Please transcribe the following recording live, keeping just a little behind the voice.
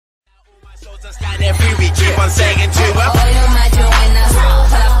What's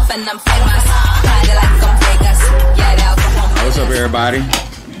up, everybody?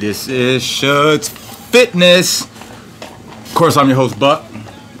 This is Shud's Fitness. Of course, I'm your host, Buck.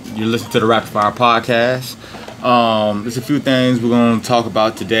 You're listening to the Rapid Fire Podcast. There's a few things we're going to talk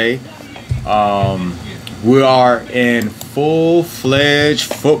about today. We are in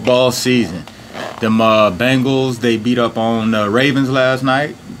full-fledged football season. Them Bengals, they beat up on the Ravens last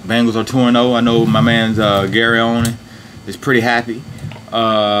night. Bengals are 2-0. I know my man's Gary Owen is pretty happy.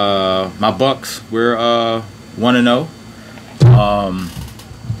 My Bucks, we're 1-0.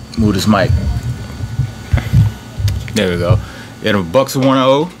 Move this mic. There we go. Yeah, the Bucks are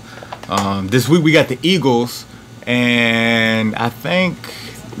 1-0. This week we got the Eagles, and I think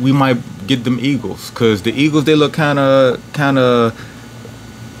we might get them Eagles because the Eagles, they look kind of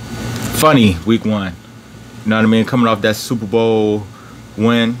funny week one. You know what I mean? Coming off that Super Bowl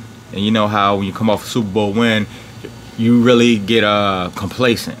win, and you know how when you come off a Super Bowl win, you really get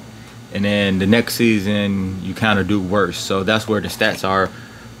complacent, and then the next season you kind of do worse. So that's where the stats are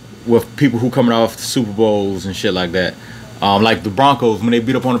with people who coming off the Super Bowls and shit like that. Like the Broncos, when they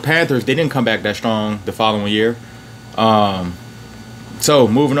beat up on the Panthers, they didn't come back that strong the following year. So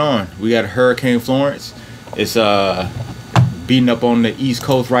moving on, we got Hurricane Florence. It's beating up on the East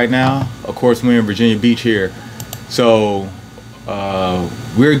Coast right now. Of course, we're in Virginia Beach here, so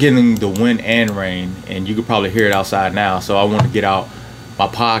we're getting the wind and rain, and you could probably hear it outside now. So I want to get out my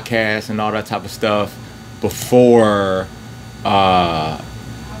podcast and all that type of stuff before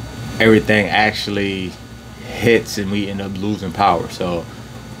everything actually hits and we end up losing power. So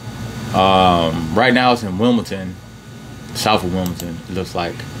right now it's in Wilmington, south of Wilmington, it looks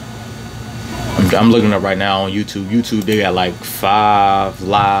like. I'm looking up right now on YouTube. They got like 5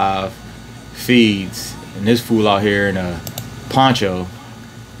 live feeds, and this fool out here in a poncho.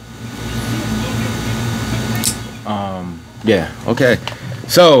 Yeah, okay.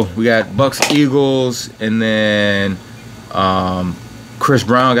 So we got Bucks, Eagles, and then Chris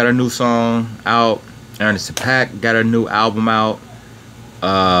Brown got a new song out. Ernest Paak got a new album out.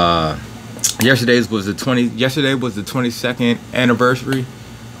 Yesterday was the 22nd anniversary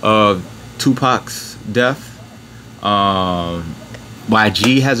of Tupac's death.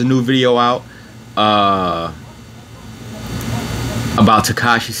 YG has a new video out about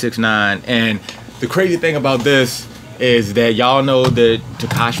Tekashi 6ix9ine, and the crazy thing about this is that y'all know that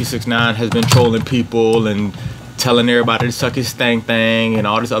Tekashi 6ix9ine has been trolling people and telling everybody to suck his thing and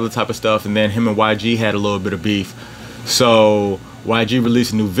all this other type of stuff, and then him and YG had a little bit of beef. So YG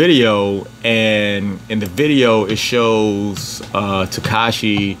released a new video, and in the video it shows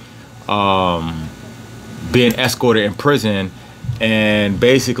Tekashi being escorted in prison, and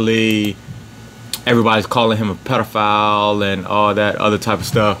basically everybody's calling him a pedophile and all that other type of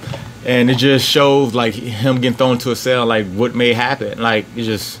stuff, and it just shows like him getting thrown into a cell, like what may happen. Like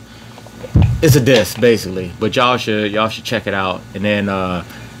it's a diss basically, but y'all should check it out. And then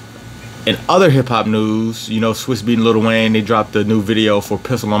in other hip hop news, you know, Swizz Beatz and Lil Wayne, they dropped a new video for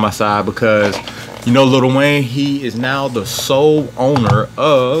Pistol on My Side because, you know, Lil Wayne, he is now the sole owner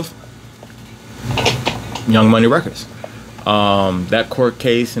of Young Money Records. That court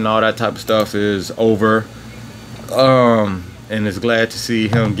case and all that type of stuff is over, and it's glad to see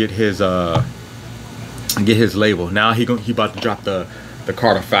him get his label. Now he about to drop the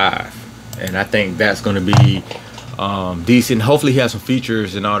Carter 5, and I think that's going to be decent. Hopefully he has some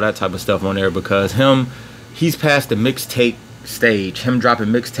features and all that type of stuff on there, because he's past the mixtape stage. Him dropping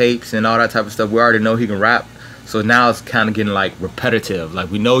mixtapes and all that type of stuff, we already know he can rap. So now it's kind of getting like repetitive.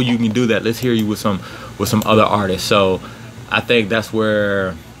 Like, we know you can do that. Let's hear you with some other artists. So I think that's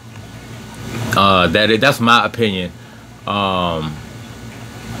where that's my opinion about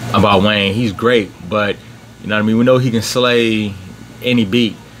Wayne. He's great, but you know what I mean, we know he can slay any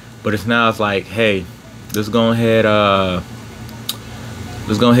beat, but it's like, hey, let's go ahead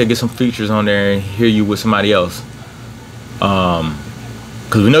get some features on there and hear you with somebody else.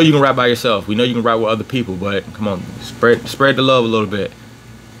 Because we know you can rap by yourself. We know you can rap with other people, but come on, spread the love a little bit.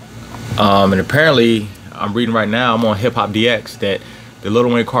 And apparently, I'm reading right now, I'm on Hip Hop DX, that the Lil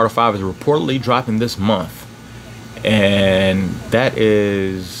Wayne Carter 5 is reportedly dropping this month. And that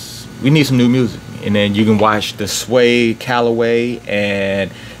is, we need some new music. And then you can watch the Sway, Calloway,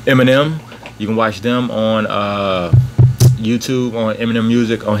 and Eminem. You can watch them on YouTube, on Eminem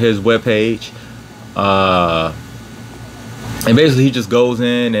Music, on his webpage. And basically he just goes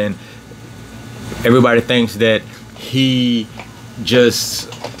in, and everybody thinks that he just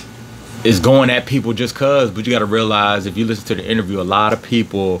is going at people just cause, but you got to realize, if you listen to the interview, a lot of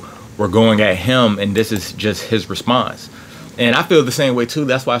people were going at him, and this is just his response. And I feel the same way too.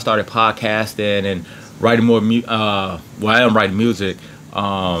 That's why I started podcasting and writing more. I am writing music,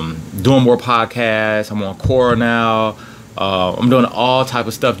 doing more podcasts. I'm on Quora now. I'm doing all type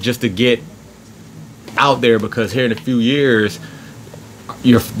of stuff just to get out there, because here in a few years,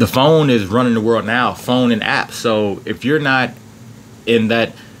 the phone is running the world now. Phone and apps. So if you're not in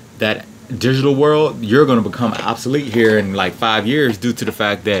that digital world, you're going to become obsolete here in like 5 years, due to the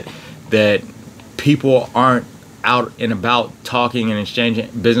fact that people aren't out and about talking and exchanging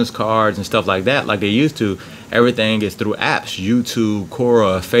business cards and stuff like that like they used to. Everything is through apps, YouTube,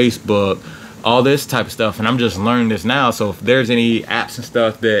 Quora, Facebook, all this type of stuff. And I'm just learning this now. So if there's any apps and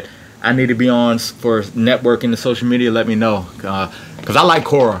stuff that I need to be on for networking and social media, let me know. Because I like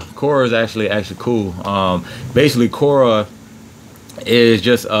Quora. Quora is actually cool. Basically, Quora is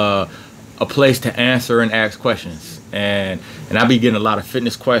just a place to answer and ask questions. And I be getting a lot of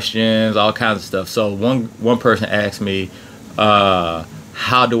fitness questions, all kinds of stuff. So one person asked me,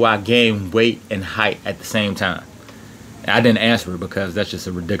 how do I gain weight and height at the same time? And I didn't answer it, because that's just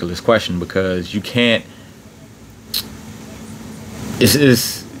a ridiculous question, because you can't.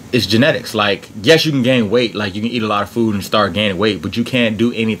 It's genetics. Like, yes, you can gain weight. Like, you can eat a lot of food and start gaining weight, but you can't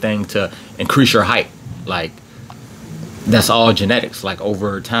do anything to increase your height. Like, that's all genetics. Like,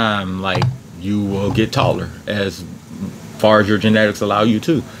 over time, like, you will get taller as far as your genetics allow you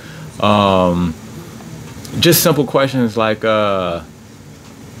to. Just simple questions like, what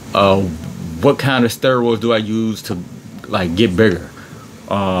kind of steroids do I use to like get bigger?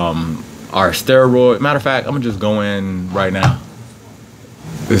 Are steroid? Matter of fact, I'm gonna just go in right now.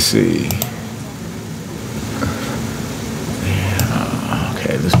 Let's see. Yeah,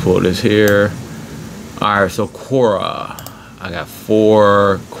 okay, let's pull this here. All right, so Quora. I got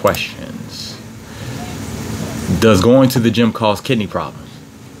 4 questions. Does going to the gym cause kidney problems?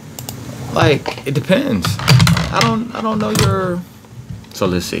 Like, it depends. I don't know your. So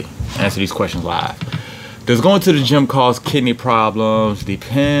let's see. Answer these questions live. Does going to the gym cause kidney problems?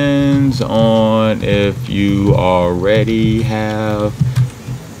 Depends on if you already have.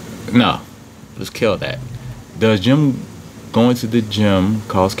 No, let's kill that. Does going to the gym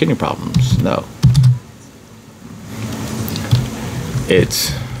cause kidney problems? No.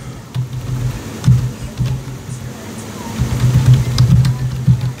 It's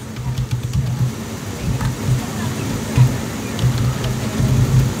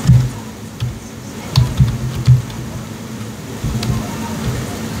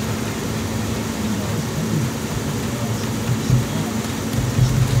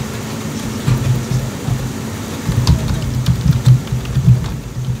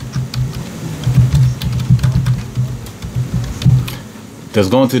Does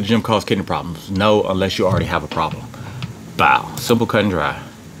going to the gym cause kidney problems? No, unless you already have a problem. Bow. Simple, cut and dry.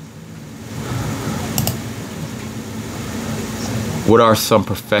 What are some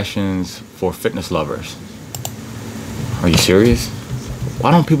professions for fitness lovers? Are you serious?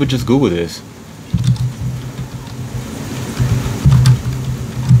 Why don't people just Google this?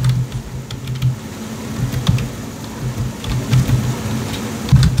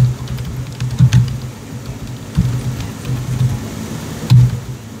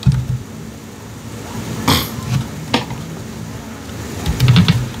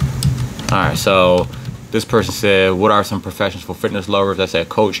 Alright, so this person said, what are some professions for fitness lovers? I said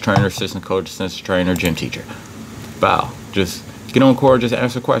coach, trainer, assistant coach, assistant trainer, gym teacher. Wow, just get on Quora, just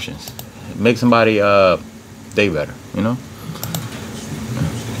answer questions. Make somebody day better, you know?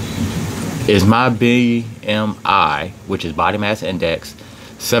 Is my BMI, which is body mass index,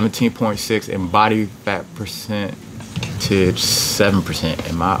 17.6 and body fat percentage 7%?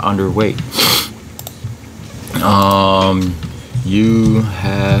 Am I underweight? You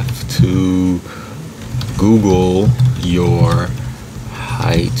have to Google your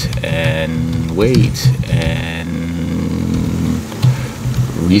height and weight and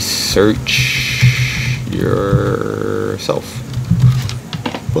research yourself.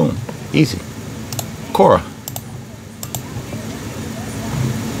 Boom. Easy. Quora.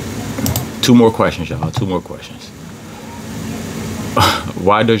 2 more questions, y'all. 2 more questions.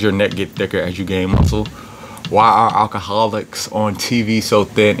 Why does your neck get thicker as you gain muscle? Why are alcoholics on TV so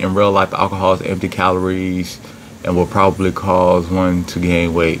thin? In real life, alcohol is empty calories and will probably cause one to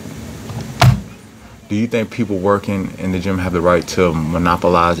gain weight. Do you think people working in the gym have the right to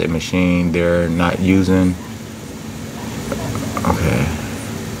monopolize a machine they're not using? Okay.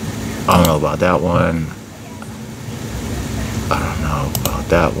 I don't know about that one. I don't know about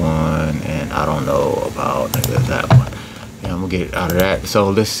that one. And I don't know about that one. Yeah, I'm gonna get out of that. So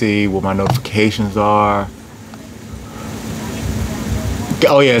let's see what my notifications are.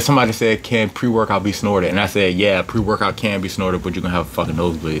 Oh yeah, somebody said, can pre-workout be snorted? And I said, yeah, pre-workout can be snorted, but you're gonna have a fucking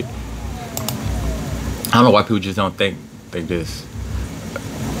nosebleed. I don't know why people just don't think this.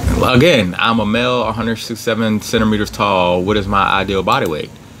 Again, I'm a male, 167 centimeters tall. What is my ideal body weight?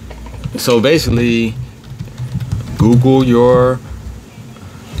 So basically, Google your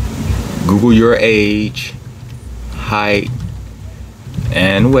age, height,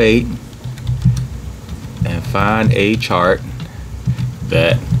 and weight, and find a chart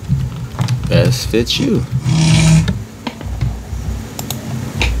that best fits you.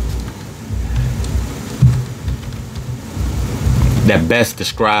 That best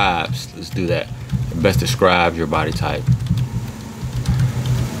describes, let's do that. That best describes your body type.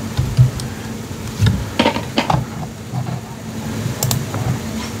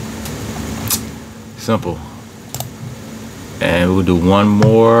 Simple. And we'll do one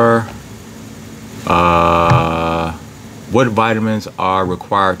more. What vitamins are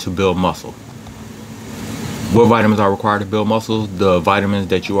required to build muscle? What vitamins are required to build muscle? The vitamins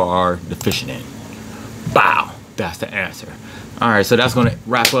that you are deficient in. Bow. That's the answer. All right, so that's gonna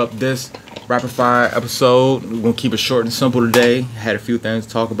wrap up this rapid fire episode. We're gonna keep it short and simple today. Had a few things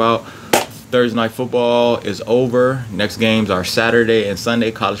to talk about. Thursday night football is over. Next games are Saturday and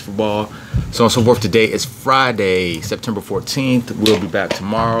Sunday, college football. So on and so forth. Today is Friday, September 14th. We'll be back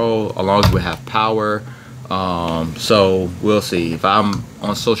tomorrow, along as we have power. So we'll see. If I'm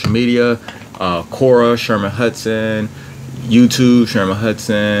on social media, Quora, Sherman Hudson, YouTube, Sherman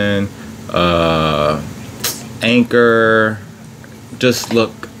Hudson, Anchor, just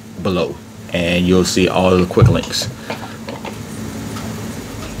look below and you'll see all the quick links.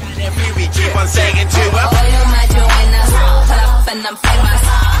 Keep on saying to